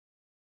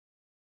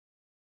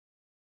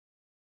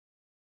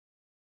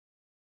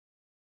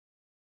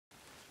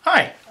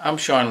Hi, I'm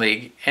Sean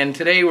League, and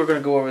today we're going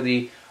to go over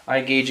the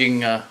Igaging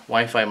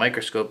Wi-Fi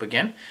microscope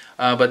again.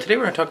 But today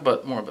we're going to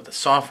talk more about the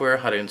software,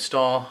 how to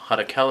install, how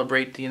to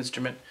calibrate the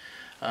instrument.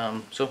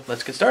 So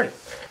let's get started.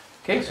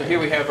 Okay, so here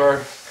we have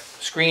our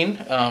screen.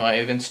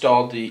 I've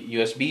installed the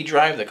USB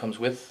drive that comes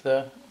with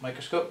the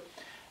microscope,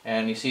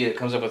 and you see it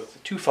comes up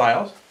with two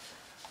files.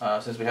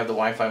 Since we have the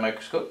Wi-Fi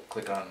microscope,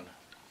 click on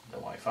the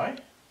Wi-Fi,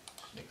 just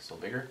make it a little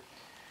bigger,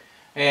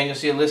 and you'll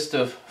see a list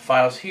of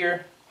files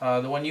here.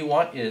 The one you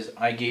want is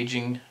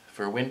Igaging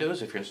for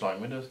Windows, if you're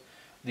installing Windows.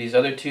 These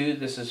other two,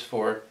 this is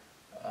for,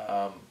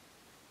 let's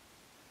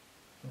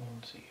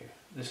see here.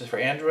 This is for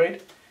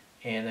Android,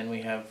 and then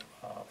we have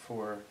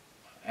for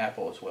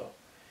Apple as well.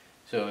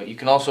 So you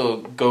can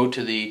also go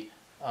to the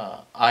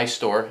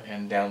iStore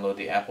and download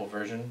the Apple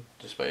version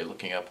just by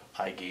looking up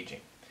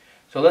Igaging.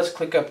 So let's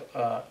click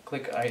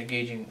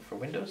Igaging for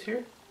Windows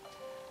here.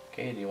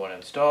 Okay, do you want to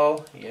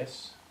install?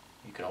 Yes.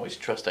 You can always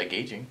trust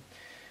Igaging.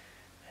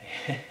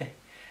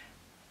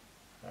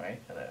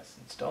 Alright, now that's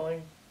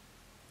installing.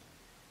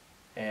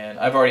 And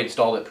I've already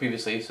installed it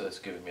previously, so it's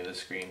giving me this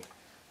screen.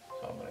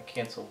 So I'm going to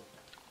cancel.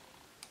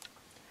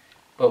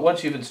 But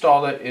once you've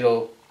installed it,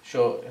 it'll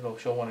show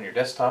one on your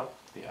desktop,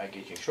 the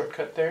Igaging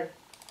shortcut there.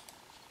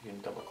 You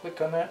can double click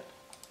on that.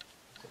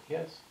 Say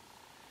yes.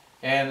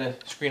 And the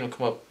screen will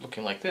come up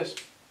looking like this.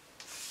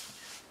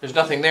 There's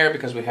nothing there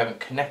because we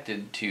haven't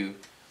connected to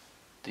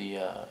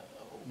the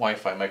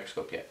Wi-Fi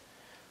microscope yet.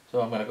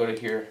 So I'm going to go to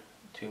here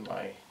to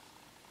my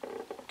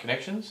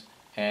connections,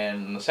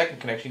 and in the second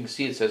connection you can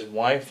see it says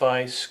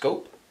Wi-Fi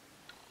scope,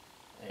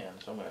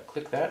 and so I'm going to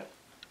click that,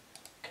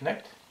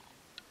 connect,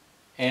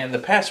 and the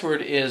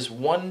password is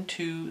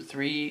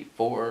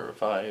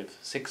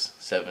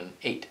 12345678.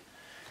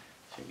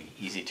 Should be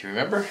easy to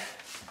remember.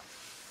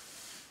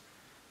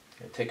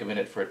 It'll take a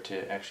minute for it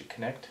to actually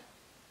connect,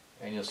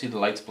 and you'll see the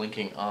lights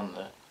blinking on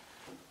the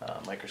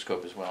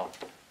microscope as well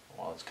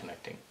while it's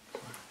connecting.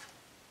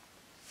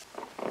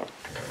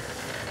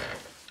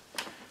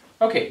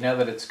 Okay, now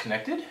that it's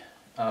connected,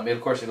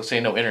 of course it'll say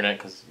no internet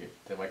because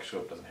the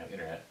microscope doesn't have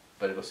internet,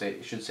 but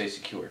it should say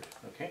secured.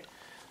 Okay,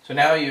 so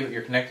now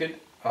you're connected.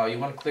 You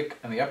want to click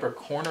on the upper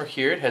corner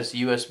here. It has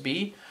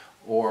USB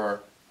or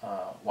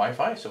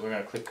Wi-Fi, so we're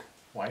going to click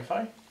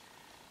Wi-Fi,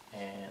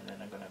 and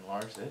then I'm going to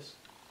enlarge this,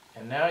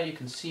 and now you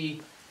can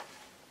see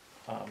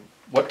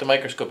what the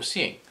microscope is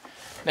seeing.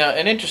 Now,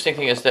 an interesting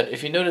thing is that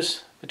if you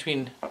notice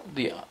between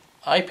the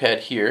iPad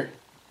here,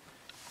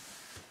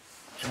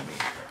 let me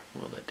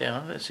roll that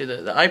down. Let's see,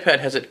 the iPad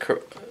has it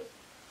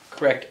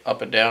correct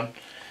up and down.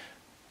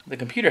 The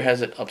computer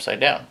has it upside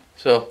down.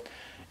 So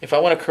if I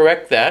want to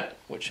correct that,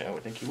 which I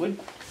would think you would,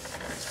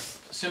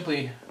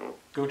 simply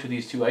go to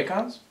these two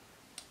icons.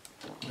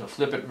 You'll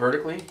flip it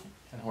vertically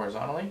and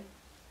horizontally.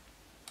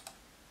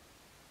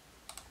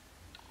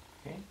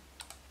 Okay.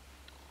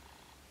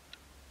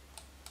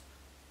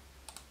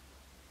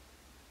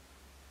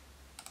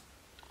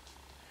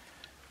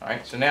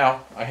 Alright, so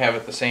now I have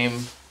it the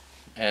same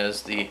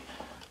as the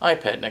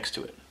iPad next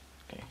to it.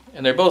 Okay.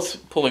 And they're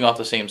both pulling off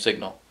the same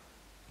signal.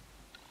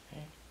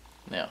 Okay.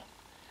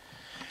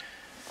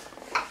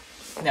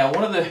 Now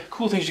one of the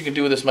cool things you can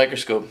do with this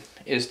microscope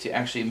is to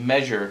actually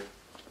measure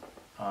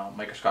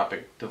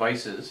microscopic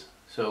devices.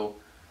 So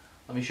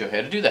let me show you how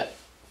to do that.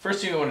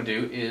 First thing we want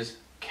to do is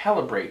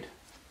calibrate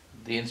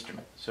the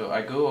instrument. So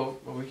I go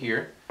over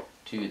here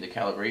to the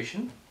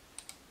calibration,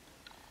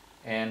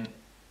 and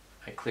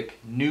I click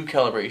New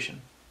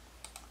Calibration.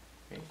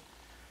 Okay.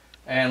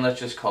 And let's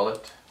just call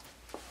it,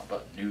 how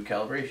about New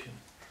Calibration?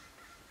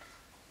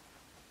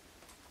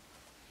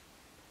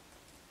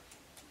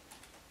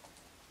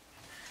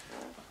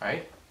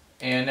 Alright,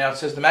 and now it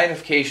says the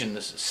magnification,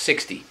 this is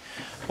 60.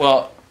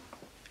 Well,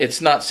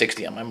 it's not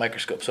 60 on my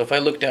microscope. So if I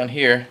look down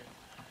here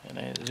and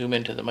I zoom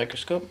into the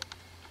microscope,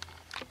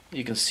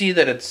 you can see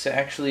that it's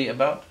actually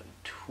about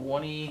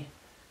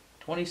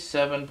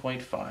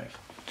 27.5.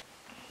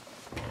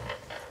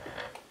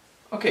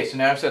 Okay, so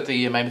now I've set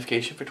the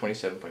magnification for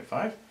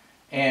 27.5,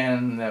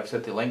 and I've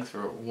set the length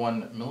for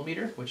 1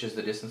 millimeter, which is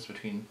the distance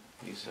between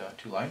these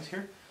two lines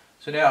here.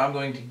 So now I'm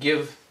going to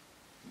give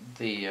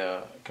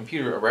the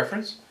computer a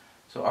reference.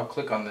 So I'll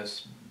click on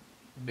this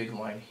big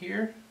line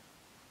here,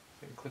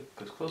 click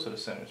as close to the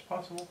center as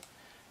possible,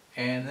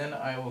 and then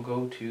I will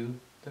go to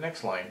the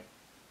next line.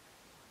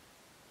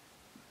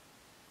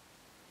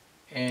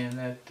 And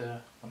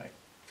that when I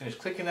finish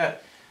clicking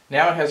that,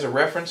 now it has a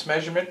reference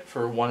measurement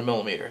for 1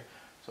 millimeter.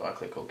 So I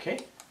click OK.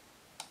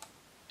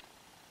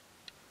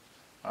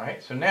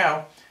 Alright, so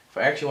now if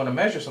I actually want to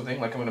measure something,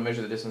 like I'm going to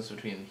measure the distance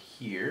between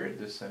here,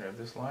 the center of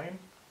this line,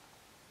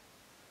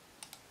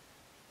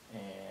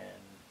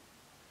 and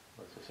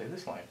let's just say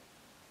this line.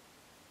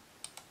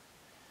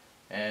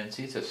 And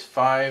see, it says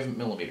 5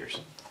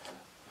 millimeters.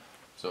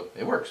 So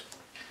it works.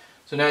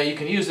 So now you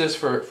can use this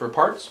for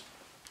parts.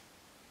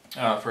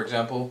 For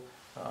example,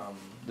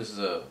 this is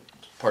a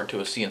part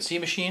to a CNC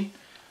machine.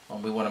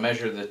 We want to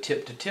measure the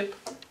tip to tip.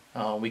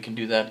 We can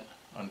do that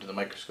under the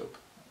microscope,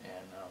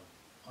 and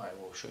I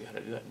will show you how to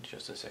do that in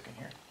just a second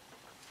here.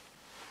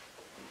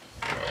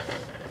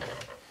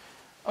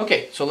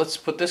 Okay, so let's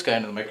put this guy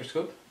into the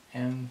microscope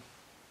and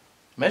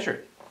measure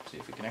it. See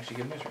if we can actually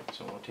get a measurement.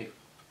 So we'll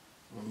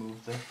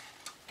remove the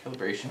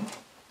calibration,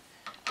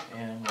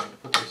 and I'm going to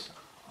put this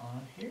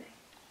on here.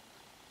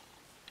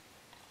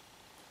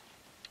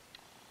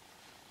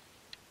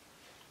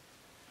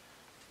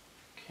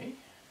 Okay.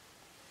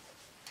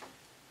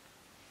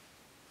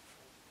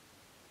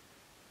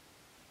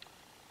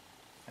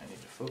 I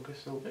need to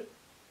focus a little bit.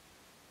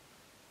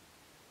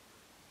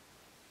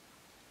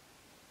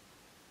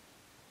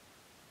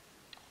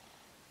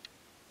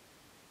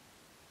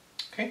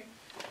 Okay.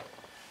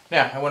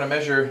 Now I want to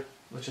measure,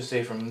 let's just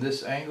say from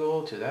this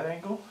angle to that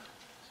angle.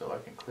 So I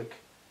can click,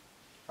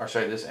 or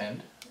sorry, this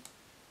end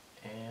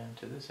and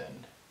to this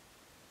end.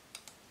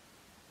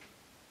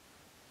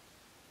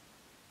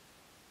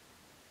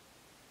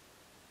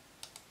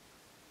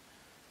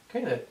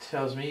 Okay, that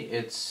tells me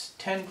it's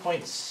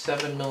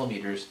 10.7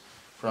 millimeters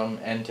from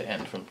end to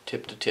end, from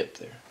tip to tip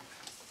there.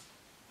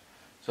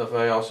 So if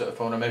I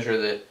want to measure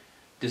the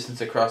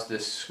distance across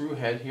this screw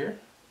head here,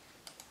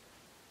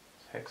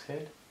 hex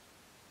head,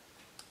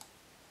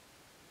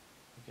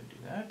 we can do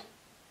that.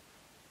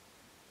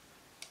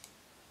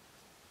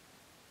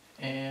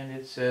 And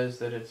it says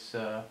that it's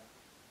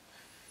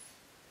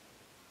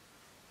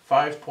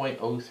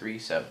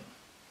 5.037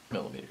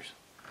 millimeters.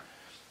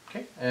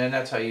 Okay, and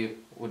that's how you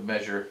would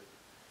measure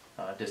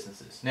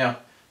distances. Now,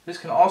 this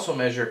can also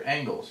measure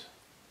angles.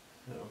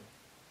 So,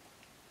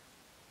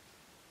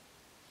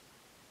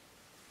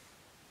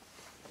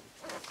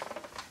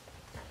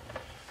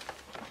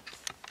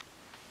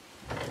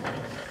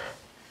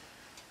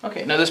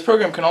 okay, now this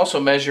program can also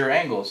measure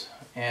angles.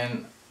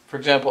 And for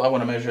example, I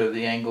want to measure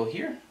the angle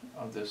here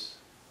of this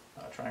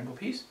triangle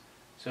piece.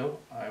 So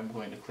I'm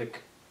going to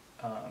click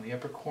on the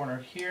upper corner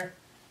here,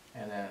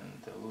 and then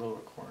the lower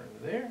corner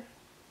there.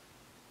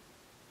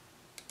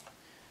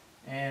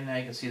 And now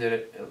you can see that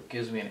it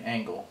gives me an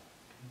angle.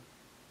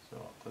 So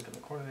I'll click on the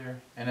corner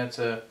there, and that's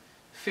a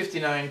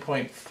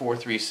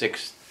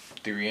 59.436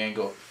 degree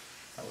angle.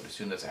 I would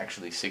assume that's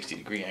actually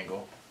 60-degree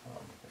angle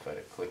if I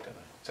had clicked on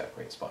the exact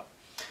right spot.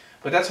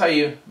 But that's how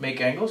you make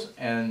angles,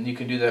 and you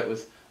can do that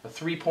with a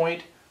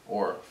 3-point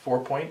or 4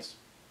 points.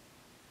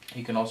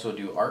 You can also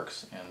do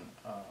arcs and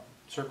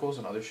circles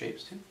and other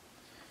shapes too.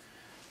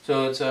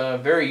 So it's a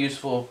very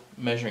useful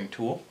measuring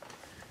tool.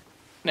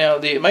 Now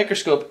the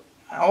microscope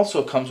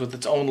also comes with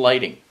its own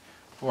lighting.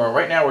 Well,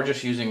 right now we're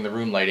just using the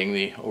room lighting,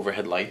 the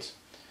overhead lights.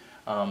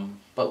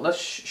 But let's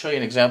show you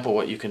an example of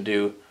what you can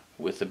do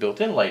with the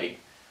built-in lighting.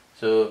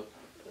 So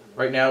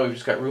right now we've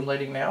just got room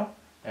lighting now,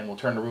 and we'll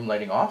turn the room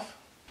lighting off.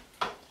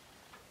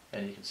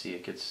 And you can see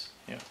it gets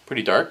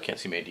pretty dark, can't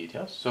see many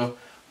details. So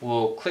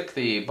we'll click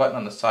the button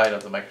on the side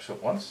of the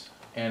microscope once,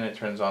 and it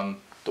turns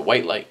on the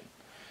white light.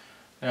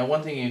 Now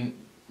one thing you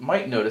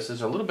might notice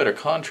is a little bit of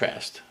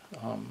contrast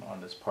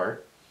on this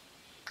part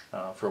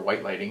for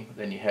white lighting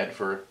than you had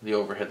for the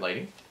overhead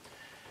lighting.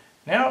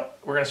 Now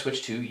we're going to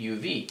switch to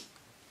UV.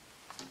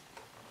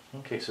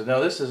 Okay, so now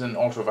this is an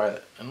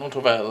ultraviolet. An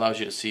ultraviolet allows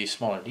you to see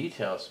smaller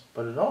details,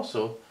 but it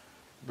also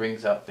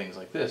brings out things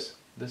like this.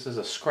 This is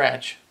a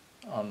scratch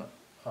on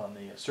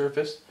the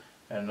surface,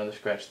 and another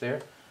scratch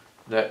there,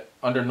 that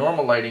under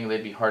normal lighting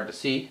they'd be hard to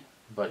see,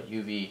 but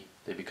UV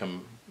they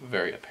become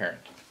very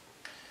apparent.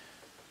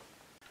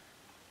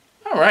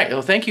 Alright,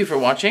 well thank you for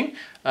watching.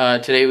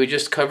 Today we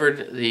just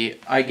covered the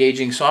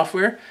Igaging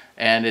software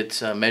and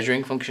its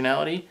measuring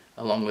functionality,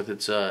 along with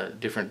its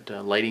different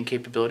lighting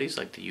capabilities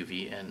like the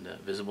UV and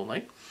visible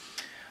light.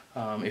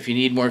 If you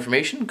need more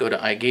information, go to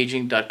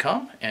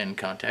igaging.com and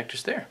contact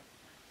us there.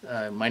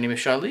 My name is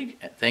Sean League.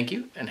 Thank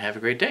you and have a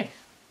great day.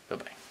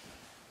 Bye-bye.